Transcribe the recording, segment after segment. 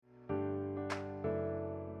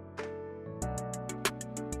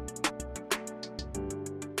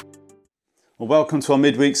Well, welcome to our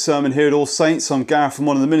midweek sermon here at All Saints. I'm Gareth, I'm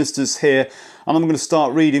one of the ministers here, and I'm going to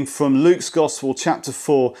start reading from Luke's Gospel, chapter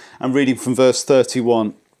 4, and reading from verse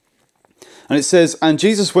 31. And it says, "And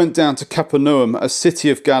Jesus went down to Capernaum, a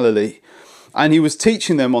city of Galilee, and he was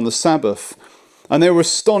teaching them on the Sabbath. And they were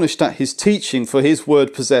astonished at his teaching, for his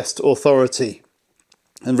word possessed authority."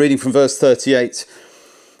 And reading from verse 38,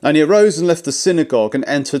 "And he arose and left the synagogue and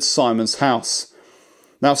entered Simon's house.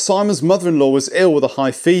 Now Simon's mother-in-law was ill with a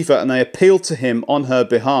high fever, and they appealed to him on her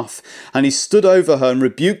behalf. And he stood over her and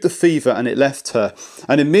rebuked the fever, and it left her.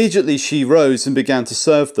 And immediately she rose and began to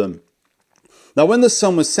serve them. Now when the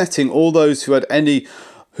sun was setting, all those who had any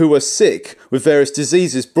who were sick with various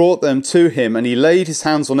diseases brought them to him, and he laid his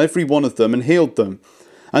hands on every one of them and healed them.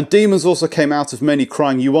 And demons also came out of many,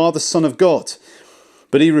 crying, 'You are the Son of God.'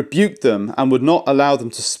 But he rebuked them and would not allow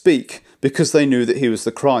them to speak, because they knew that he was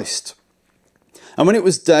the Christ. And when it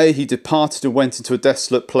was day, he departed and went into a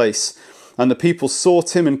desolate place. And the people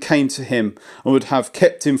sought him and came to him, and would have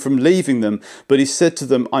kept him from leaving them. But he said to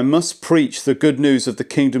them, 'I must preach the good news of the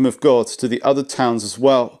kingdom of God to the other towns as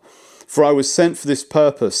well. For I was sent for this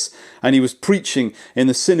purpose.' And he was preaching in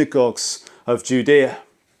the synagogues of Judea."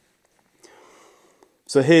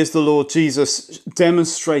 So here's the Lord Jesus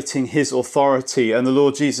demonstrating his authority, and the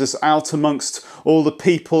Lord Jesus out amongst all the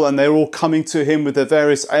people, and they're all coming to him with their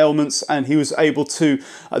various ailments, and he was able to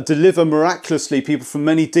deliver miraculously people from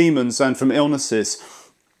many demons and from illnesses.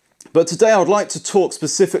 But today I would like to talk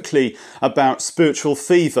specifically about spiritual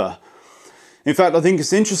fever. In fact, I think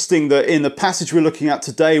it's interesting that in the passage we're looking at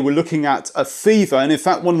today, we're looking at a fever. And in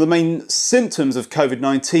fact, one of the main symptoms of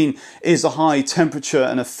COVID-19 is a high temperature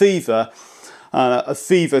and a fever. A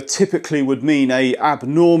fever typically would mean an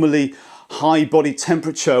abnormally high body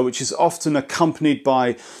temperature, which is often accompanied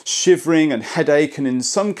by shivering and headache, and in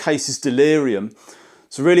some cases delirium.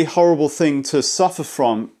 It's a really horrible thing to suffer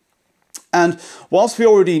from. And whilst we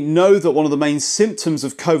already know that one of the main symptoms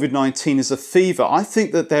of COVID-19 is a fever, I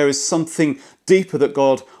think that there is something deeper that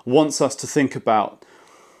God wants us to think about.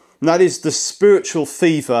 And that is the spiritual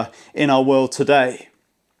fever in our world today.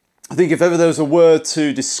 I think if ever there was a word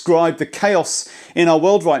to describe the chaos in our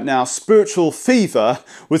world right now, spiritual fever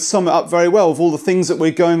would sum it up very well, with all the things that we're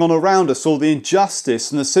going on around us, all the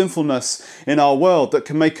injustice and the sinfulness in our world that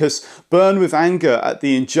can make us burn with anger at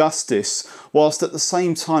the injustice, whilst at the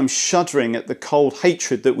same time shuddering at the cold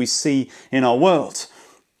hatred that we see in our world.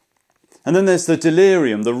 And then there's the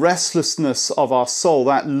delirium, the restlessness of our soul,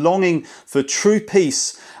 that longing for true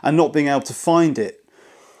peace and not being able to find it.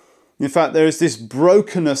 In fact, there is this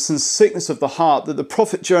brokenness and sickness of the heart that the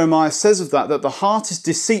prophet Jeremiah says of that the heart is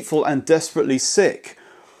deceitful and desperately sick.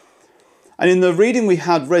 And in the reading we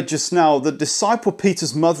had read just now, the disciple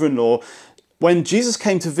Peter's mother-in-law, when Jesus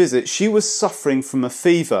came to visit, she was suffering from a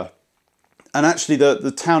fever. And actually the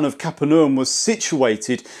town of Capernaum was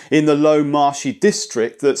situated in the low marshy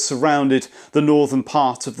district that surrounded the northern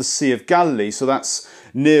part of the Sea of Galilee. So that's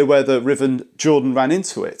near where the river Jordan ran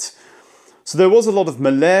into it. So there was a lot of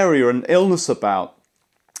malaria and illness about.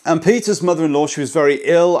 And Peter's mother-in-law, she was very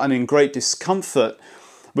ill and in great discomfort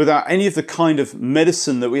without any of the kind of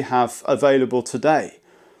medicine that we have available today.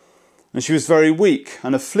 And she was very weak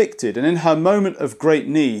and afflicted. And in her moment of great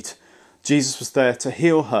need, Jesus was there to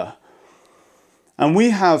heal her. And we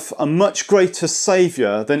have a much greater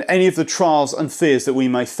Saviour than any of the trials and fears that we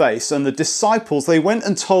may face. And the disciples, they went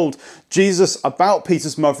and told Jesus about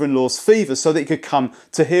Peter's mother-in-law's fever so that he could come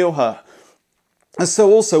to heal her. And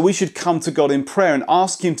so also we should come to God in prayer and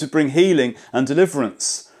ask him to bring healing and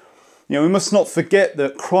deliverance. You know, we must not forget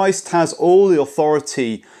that Christ has all the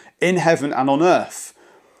authority in heaven and on earth.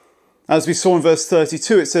 As we saw in verse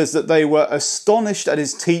 32, it says that they were astonished at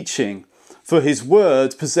his teaching, for his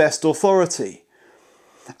word possessed authority.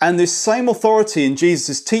 And this same authority in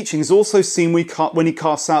Jesus' teaching is also seen when he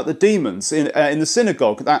casts out the demons in the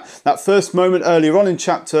synagogue. That first moment earlier on in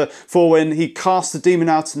chapter 4 when he cast the demon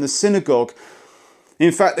out in the synagogue.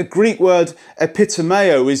 In fact, the Greek word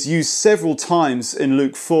epitomeo is used several times in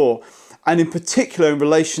Luke 4, and in particular in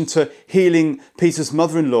relation to healing Peter's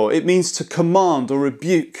mother-in-law. It means to command or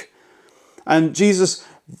rebuke. And Jesus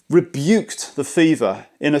rebuked the fever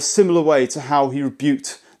in a similar way to how he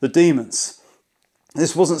rebuked the demons.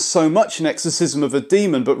 This wasn't so much an exorcism of a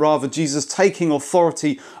demon, but rather Jesus taking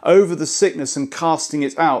authority over the sickness and casting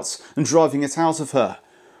it out and driving it out of her.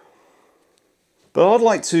 But I'd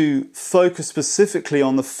like to focus specifically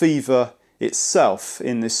on the fever itself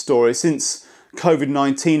in this story, since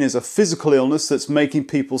COVID-19 is a physical illness that's making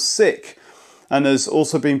people sick and has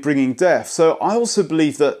also been bringing death. So I also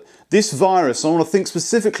believe that this virus, I want to think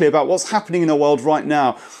specifically about what's happening in our world right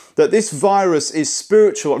now, that this virus is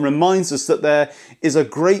spiritual and reminds us that there is a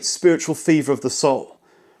great spiritual fever of the soul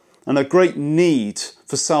and a great need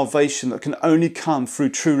for salvation that can only come through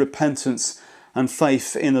true repentance and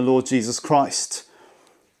faith in the Lord Jesus Christ.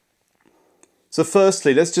 So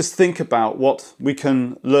firstly, let's just think about what we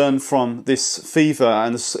can learn from this fever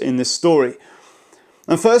and in this story.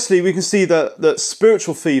 And firstly, we can see that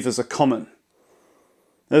spiritual fevers are common.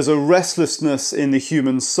 There's a restlessness in the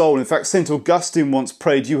human soul. In fact, St. Augustine once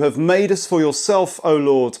prayed, "You have made us for yourself, O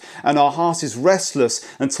Lord, and our heart is restless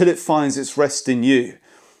until it finds its rest in you."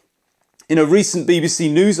 In a recent BBC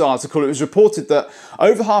News article, it was reported that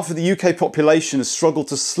over half of the UK population has struggled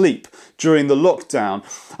to sleep during the lockdown.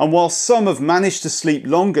 And while some have managed to sleep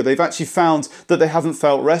longer, they've actually found that they haven't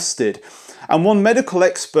felt rested. And one medical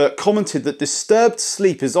expert commented that disturbed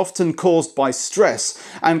sleep is often caused by stress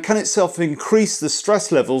and can itself increase the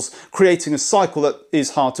stress levels, creating a cycle that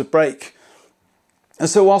is hard to break. And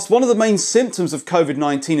so whilst one of the main symptoms of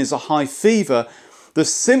COVID-19 is a high fever, the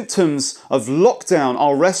symptoms of lockdown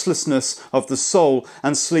are restlessness of the soul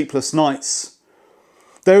and sleepless nights.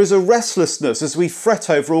 There is a restlessness as we fret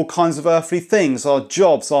over all kinds of earthly things, our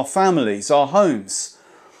jobs, our families, our homes.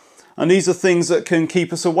 And these are things that can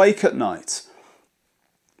keep us awake at night.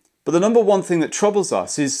 But the number one thing that troubles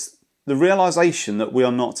us is the realization that we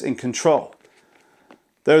are not in control.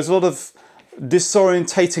 There is a lot of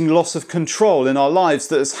disorientating loss of control in our lives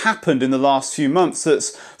that has happened in the last few months,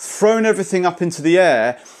 that's thrown everything up into the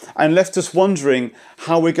air and left us wondering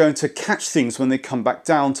how we're going to catch things when they come back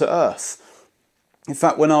down to earth. In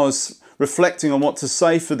fact, when I was reflecting on what to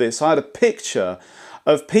say for this, I had a picture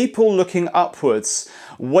of people looking upwards,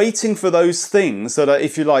 waiting for those things that are,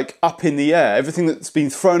 if you like, up in the air, everything that's been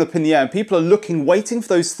thrown up in the air. And people are looking, waiting for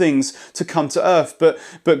those things to come to earth.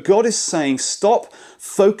 But God is saying, stop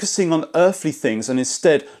focusing on earthly things and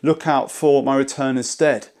instead look out for my return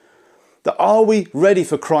instead. That are we ready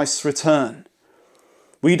for Christ's return?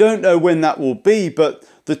 We don't know when that will be, but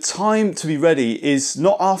the time to be ready is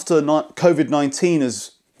not after COVID-19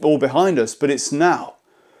 is all behind us, but it's now.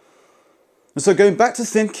 And so going back to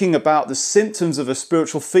thinking about the symptoms of a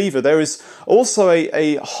spiritual fever, there is also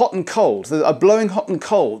a hot and cold, a blowing hot and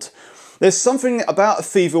cold. There's something about a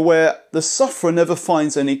fever where the sufferer never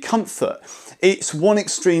finds any comfort. It's one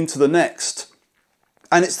extreme to the next.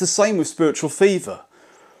 And it's the same with spiritual fever.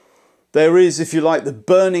 There is, if you like, the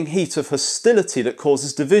burning heat of hostility that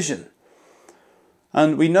causes division.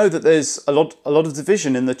 And we know that there's a lot of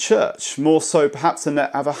division in the church, more so perhaps than there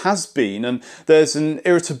ever has been. And there's an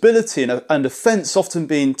irritability and offence often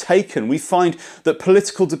being taken. We find that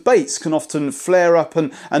political debates can often flare up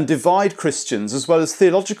and divide Christians as well as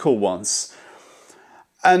theological ones.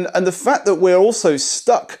 And the fact that we're also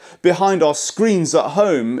stuck behind our screens at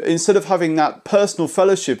home, instead of having that personal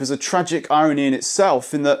fellowship, is a tragic irony in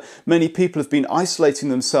itself, in that many people have been isolating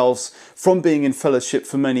themselves from being in fellowship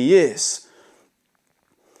for many years.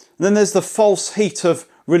 And then there's the false heat of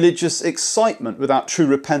religious excitement without true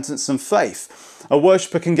repentance and faith. A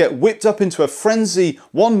worshipper can get whipped up into a frenzy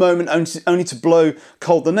one moment only to blow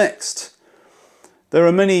cold the next. There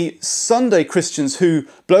are many Sunday Christians who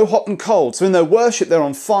blow hot and cold. So in their worship they're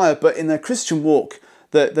on fire, but in their Christian walk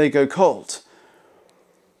they go cold.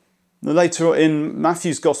 Later in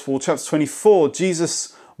Matthew's Gospel, chapter 24,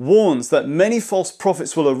 Jesus warns that many false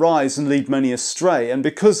prophets will arise and lead many astray. And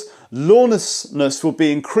because lawlessness will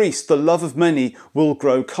be increased, the love of many will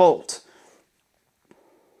grow cold.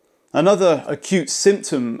 Another acute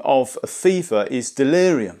symptom of a fever is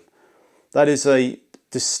delirium. That is a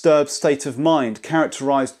disturbed state of mind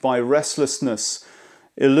characterized by restlessness,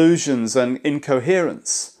 illusions and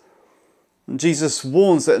incoherence. And Jesus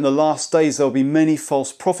warns that in the last days there will be many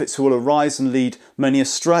false prophets who will arise and lead many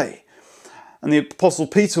astray. And the Apostle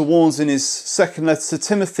Peter warns in his second letter to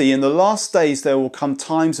Timothy, in the last days there will come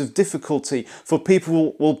times of difficulty, for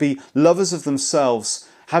people will be lovers of themselves,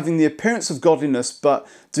 having the appearance of godliness but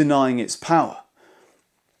denying its power.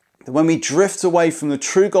 When we drift away from the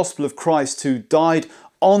true gospel of Christ, who died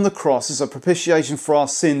on the cross as a propitiation for our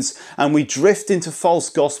sins, and we drift into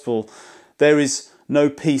false gospel, there is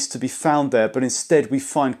no peace to be found there, but instead we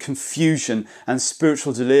find confusion and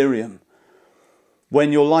spiritual delirium.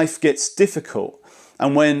 When your life gets difficult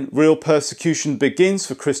and when real persecution begins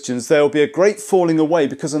for Christians, there will be a great falling away,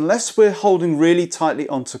 because unless we're holding really tightly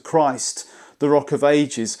onto Christ, the Rock of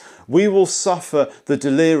Ages, we will suffer the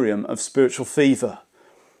delirium of spiritual fever.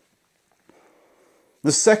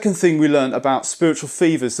 The second thing we learn about spiritual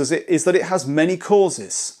fevers is that it has many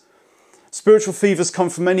causes. Spiritual fevers come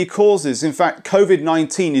from many causes. In fact,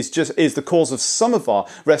 COVID-19 is the cause of some of our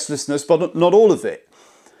restlessness, but not all of it.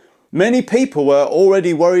 Many people were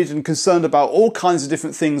already worried and concerned about all kinds of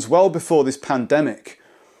different things well before this pandemic.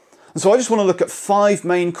 And so I just want to look at 5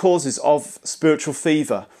 main causes of spiritual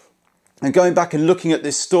fever. And going back and looking at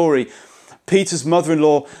this story, Peter's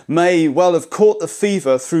mother-in-law may well have caught the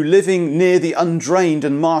fever through living near the undrained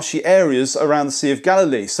and marshy areas around the Sea of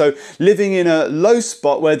Galilee. So living in a low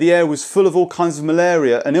spot where the air was full of all kinds of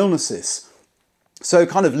malaria and illnesses. So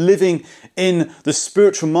kind of living in the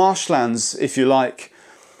spiritual marshlands, if you like.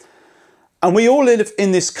 And we all live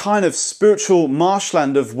in this kind of spiritual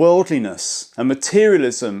marshland of worldliness and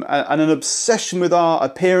materialism and an obsession with our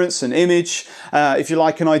appearance and image, if you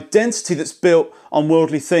like, an identity that's built on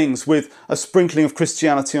worldly things with a sprinkling of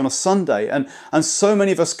Christianity on a Sunday. And so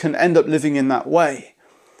many of us can end up living in that way.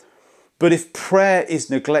 But if prayer is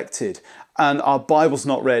neglected and our Bible's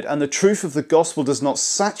not read and the truth of the gospel does not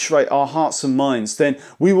saturate our hearts and minds, then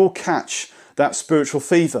we will catch that spiritual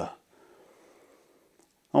fever.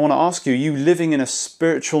 I want to ask you, are you living in a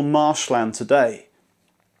spiritual marshland today?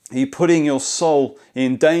 Are you putting your soul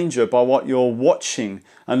in danger by what you're watching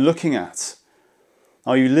and looking at?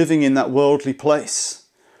 Are you living in that worldly place?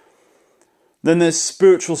 Then there's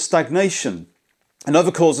spiritual stagnation.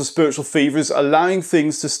 Another cause of spiritual fever is allowing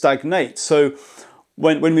things to stagnate. So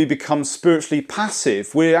when we become spiritually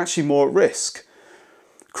passive, we're actually more at risk.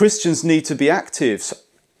 Christians need to be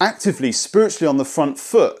actively, spiritually on the front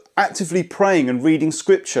foot, actively praying and reading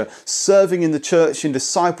scripture, serving in the church in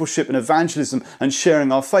discipleship and evangelism and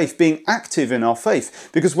sharing our faith, being active in our faith.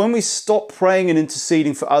 Because when we stop praying and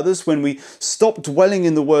interceding for others, when we stop dwelling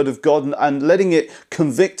in the word of God and letting it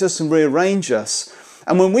convict us and rearrange us,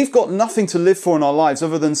 and when we've got nothing to live for in our lives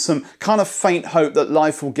other than some kind of faint hope that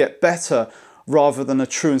life will get better rather than a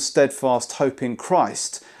true and steadfast hope in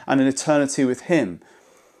Christ and an eternity with him,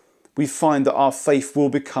 we find that our faith will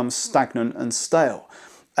become stagnant and stale.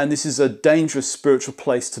 And this is a dangerous spiritual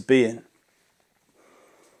place to be in.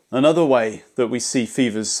 Another way that we see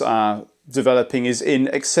fevers developing is in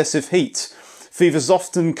excessive heat. Fevers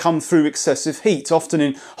often come through excessive heat. Often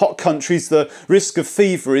in hot countries, the risk of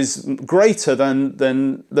fever is greater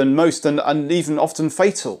than most and even often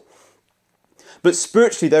fatal. But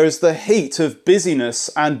spiritually, there is the heat of busyness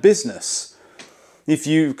and business. If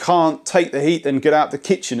you can't take the heat, then get out the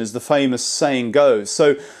kitchen, as the famous saying goes.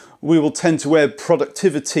 So we will tend to wear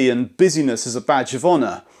productivity and busyness as a badge of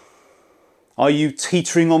honour. Are you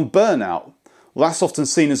teetering on burnout? Well, that's often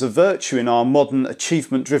seen as a virtue in our modern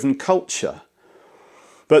achievement-driven culture.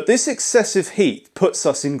 But this excessive heat puts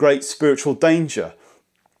us in great spiritual danger,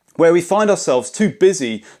 where we find ourselves too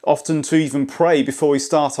busy often to even pray before we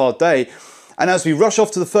start our day. And as we rush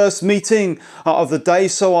off to the first meeting of the day,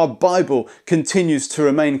 so our Bible continues to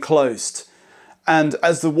remain closed. And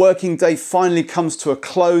as the working day finally comes to a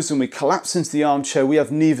close and we collapse into the armchair, we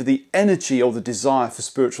have neither the energy or the desire for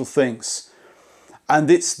spiritual things. And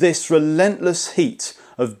it's this relentless heat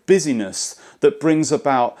of busyness that brings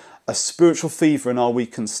about a spiritual fever in our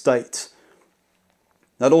weakened state.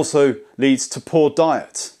 That also leads to poor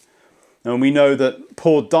diet. And we know that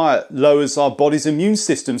poor diet lowers our body's immune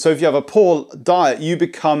system. So if you have a poor diet, you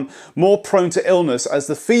become more prone to illness as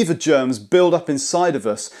the fever germs build up inside of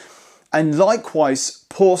us. And likewise,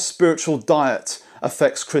 poor spiritual diet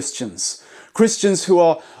affects Christians. Christians who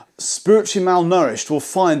are spiritually malnourished will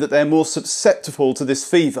find that they're more susceptible to this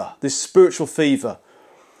fever, this spiritual fever.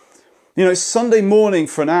 You know, Sunday morning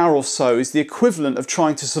for an hour or so is the equivalent of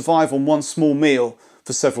trying to survive on one small meal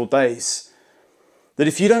for several days. That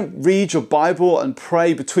if you don't read your Bible and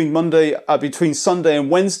pray between Sunday and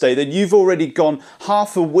Wednesday, then you've already gone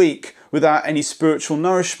half a week without any spiritual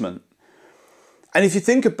nourishment. And if you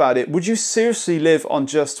think about it, would you seriously live on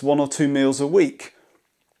just 1 or 2 meals a week?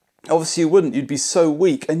 Obviously you wouldn't, you'd be so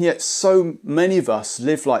weak. And yet so many of us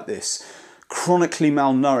live like this, chronically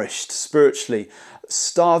malnourished spiritually,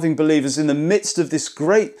 starving believers in the midst of this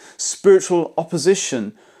great spiritual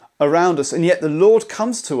opposition around us. And yet the Lord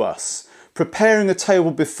comes to us, preparing a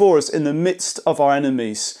table before us in the midst of our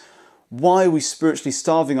enemies. Why are we spiritually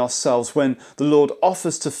starving ourselves when the Lord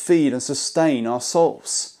offers to feed and sustain our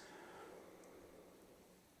souls?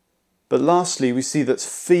 But lastly, we see that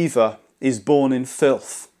fever is born in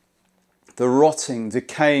filth, the rotting,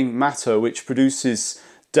 decaying matter which produces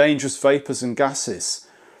dangerous vapours and gases.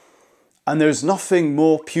 And there is nothing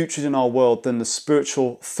more putrid in our world than the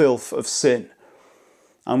spiritual filth of sin.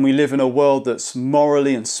 And we live in a world that's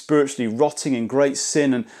morally and spiritually rotting in great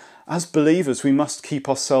sin. And as believers, we must keep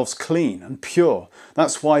ourselves clean and pure.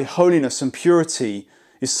 That's why holiness and purity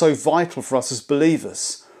is so vital for us as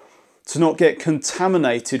believers. To not get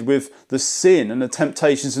contaminated with the sin and the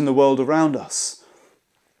temptations in the world around us.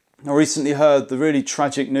 I recently heard the really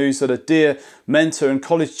tragic news that a dear mentor and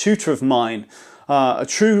college tutor of mine, a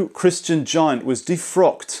true Christian giant, was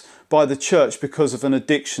defrocked by the church because of an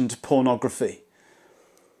addiction to pornography.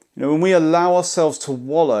 You know, when we allow ourselves to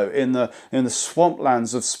wallow in the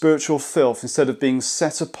swamplands of spiritual filth instead of being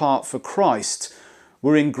set apart for Christ,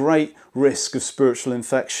 we're in great risk of spiritual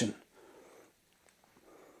infection.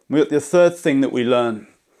 The third thing that we learn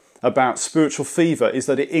about spiritual fever is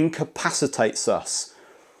that it incapacitates us.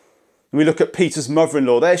 And we look at Peter's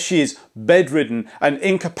mother-in-law. There she is, bedridden and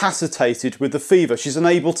incapacitated with the fever. She's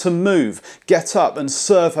unable to move, get up and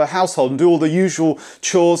serve her household and do all the usual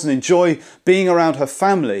chores and enjoy being around her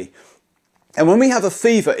family. And when we have a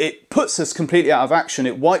fever, it puts us completely out of action.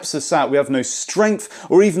 It wipes us out. We have no strength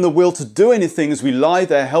or even the will to do anything as we lie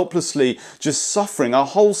there helplessly, just suffering. Our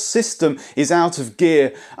whole system is out of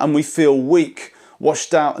gear and we feel weak,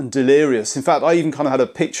 washed out and delirious. In fact, I even kind of had a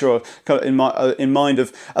picture in mind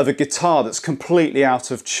of a guitar that's completely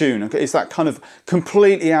out of tune. It's that kind of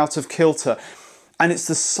completely out of kilter. And it's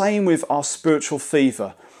the same with our spiritual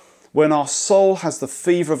fever. When our soul has the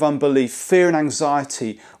fever of unbelief, fear and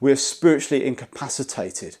anxiety, we are spiritually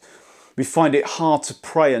incapacitated. We find it hard to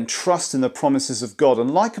pray and trust in the promises of God.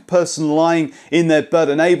 And like a person lying in their bed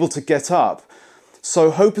unable to get up,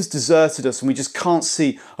 so hope has deserted us and we just can't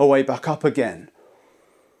see a way back up again.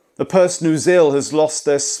 The person who's ill has lost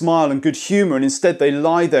their smile and good humour, and instead they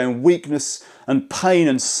lie there in weakness and pain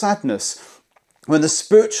and sadness. When the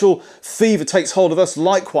spiritual fever takes hold of us,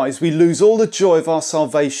 likewise, we lose all the joy of our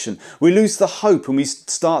salvation. We lose the hope and we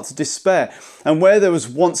start to despair. And where there was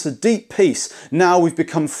once a deep peace, now we've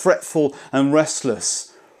become fretful and restless.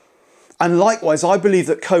 And likewise, I believe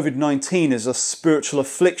that COVID-19 is a spiritual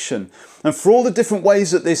affliction. And for all the different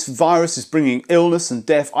ways that this virus is bringing illness and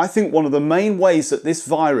death, I think one of the main ways that this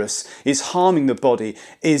virus is harming the body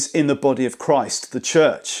is in the body of Christ, the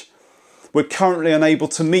church. We're currently unable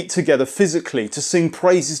to meet together physically, to sing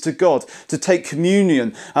praises to God, to take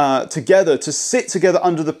communion together, to sit together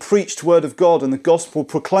under the preached word of God and the gospel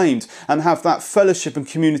proclaimed and have that fellowship and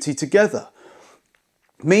community together.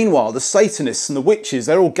 Meanwhile, the Satanists and the witches,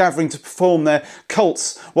 they're all gathering to perform their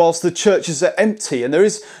cults whilst the churches are empty and there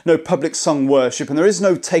is no public sung worship and there is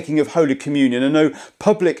no taking of Holy Communion and no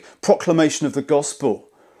public proclamation of the gospel.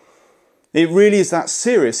 It really is that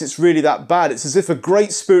serious. It's really that bad. It's as if a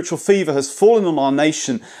great spiritual fever has fallen on our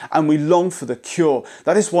nation and we long for the cure.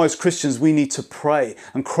 That is why as Christians we need to pray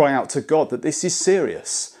and cry out to God that this is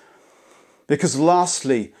serious. Because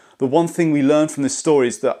lastly, the one thing we learn from this story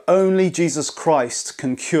is that only Jesus Christ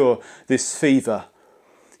can cure this fever.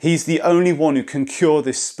 He's the only one who can cure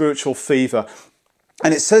this spiritual fever.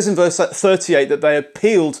 And it says in verse 38 that they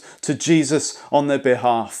appealed to Jesus on their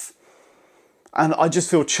behalf. And I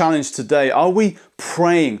just feel challenged today. Are we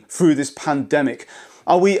praying through this pandemic?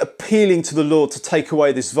 Are we appealing to the Lord to take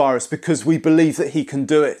away this virus because we believe that He can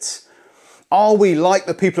do it? Are we, like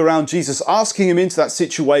the people around Jesus, asking Him into that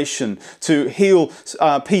situation to heal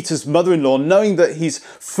Peter's mother-in-law, knowing that He's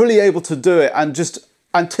fully able to do it and just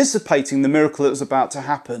anticipating the miracle that was about to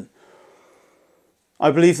happen?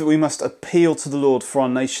 I believe that we must appeal to the Lord for our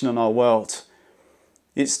nation and our world.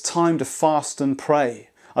 It's time to fast and pray.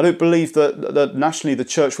 I don't believe that nationally the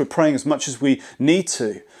church we're praying as much as we need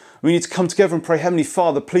to. We need to come together and pray, Heavenly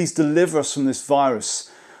Father, please deliver us from this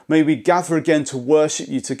virus. May we gather again to worship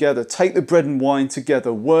You together, take the bread and wine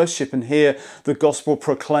together, worship and hear the gospel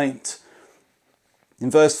proclaimed.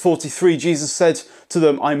 In verse 43, Jesus said to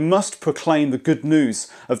them, I must proclaim the good news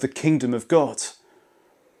of the kingdom of God.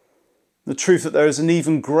 The truth that there is an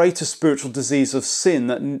even greater spiritual disease of sin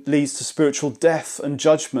that leads to spiritual death and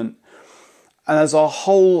judgment. And as our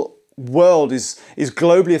whole world is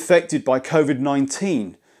globally affected by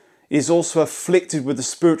COVID-19, is also afflicted with the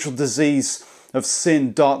spiritual disease of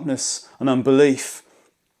sin, darkness and unbelief.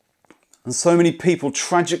 And so many people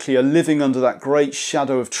tragically are living under that great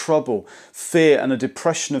shadow of trouble, fear and a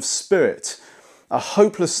depression of spirit, a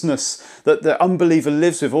hopelessness that the unbeliever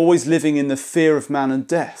lives with, always living in the fear of man and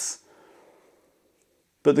death.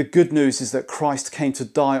 But the good news is that Christ came to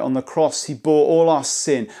die on the cross. He bore all our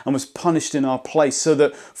sin and was punished in our place so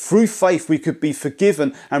that through faith we could be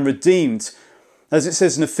forgiven and redeemed. As it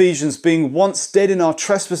says in Ephesians, being once dead in our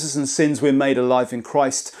trespasses and sins, we're made alive in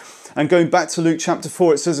Christ. And going back to Luke chapter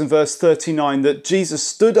 4, it says in verse 39 that Jesus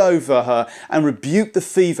stood over her and rebuked the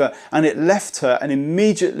fever and it left her and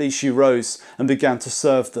immediately she rose and began to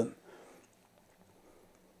serve them.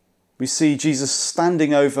 We see Jesus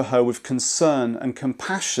standing over her with concern and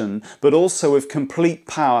compassion, but also with complete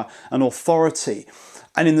power and authority.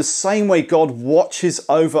 And in the same way, God watches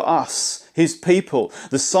over us, His people.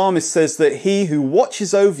 The psalmist says that He who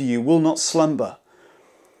watches over you will not slumber.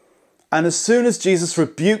 And as soon as Jesus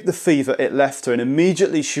rebuked the fever, it left her, and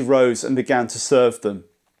immediately she rose and began to serve them.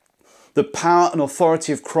 The power and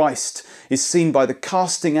authority of Christ is seen by the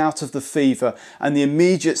casting out of the fever and the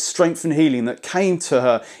immediate strength and healing that came to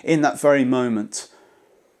her in that very moment.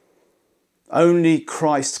 Only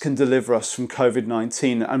Christ can deliver us from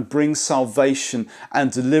COVID-19 and bring salvation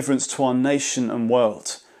and deliverance to our nation and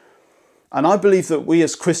world. And I believe that we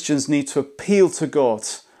as Christians need to appeal to God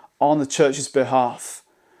on the church's behalf.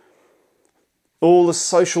 All the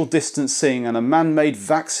social distancing and a man-made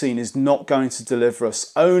vaccine is not going to deliver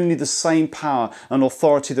us. Only the same power and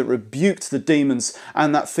authority that rebuked the demons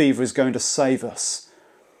and that fever is going to save us.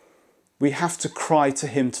 We have to cry to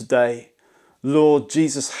him today, Lord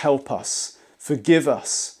Jesus, help us. Forgive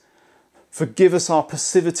us. Forgive us our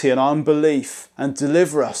passivity and our unbelief and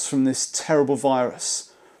deliver us from this terrible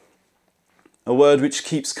virus. A word which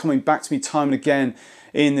keeps coming back to me time and again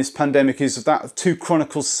in this pandemic is that of 2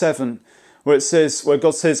 Chronicles 7, where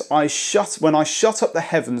God says, when I shut up the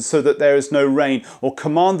heavens so that there is no rain, or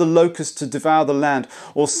command the locusts to devour the land,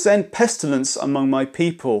 or send pestilence among my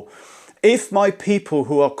people. If my people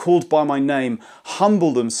who are called by my name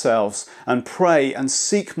humble themselves and pray and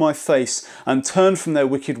seek my face and turn from their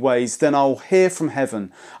wicked ways, then I will hear from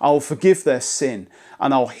heaven, I will forgive their sin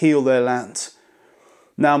and I'll heal their land.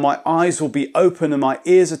 Now my eyes will be open and my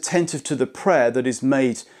ears attentive to the prayer that is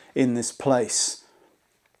made in this place.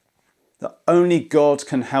 That only God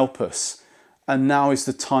can help us, and now is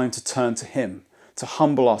the time to turn to him, to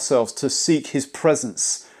humble ourselves, to seek his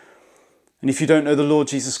presence. And if you don't know the Lord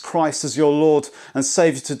Jesus Christ as your Lord and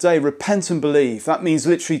Saviour today, repent and believe. That means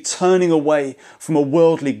literally turning away from a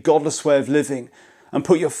worldly, godless way of living and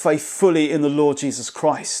put your faith fully in the Lord Jesus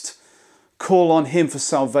Christ. Call on him for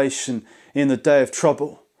salvation in the day of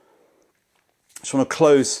trouble. I just want to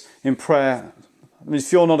close in prayer.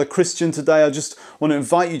 If you're not a Christian today, I just want to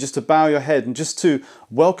invite you just to bow your head and just to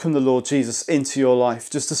welcome the Lord Jesus into your life.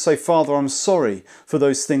 Just to say, Father, I'm sorry for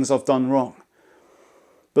those things I've done wrong.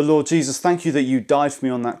 But Lord Jesus, thank you that you died for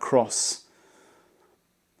me on that cross.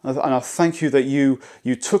 And I thank you that you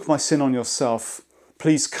took my sin on yourself.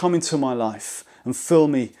 Please come into my life and fill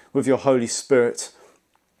me with your Holy Spirit.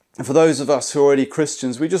 And for those of us who are already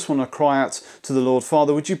Christians, we just want to cry out to the Lord,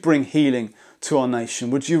 Father, would you bring healing to our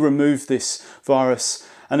nation? Would you remove this virus?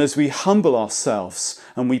 And as we humble ourselves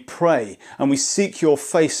and we pray and we seek your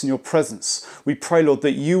face and your presence, we pray, Lord,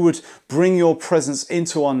 that you would bring your presence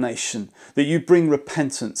into our nation, that you bring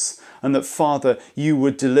repentance, and that, Father, you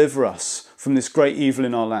would deliver us from this great evil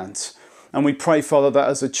in our land. And we pray, Father, that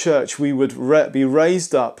as a church we would be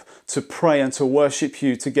raised up to pray and to worship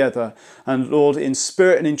you together. And Lord, in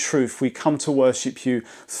spirit and in truth, we come to worship you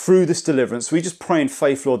through this deliverance. We just pray in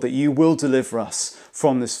faith, Lord, that you will deliver us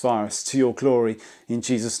from this virus to your glory in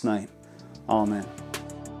Jesus' name. Amen.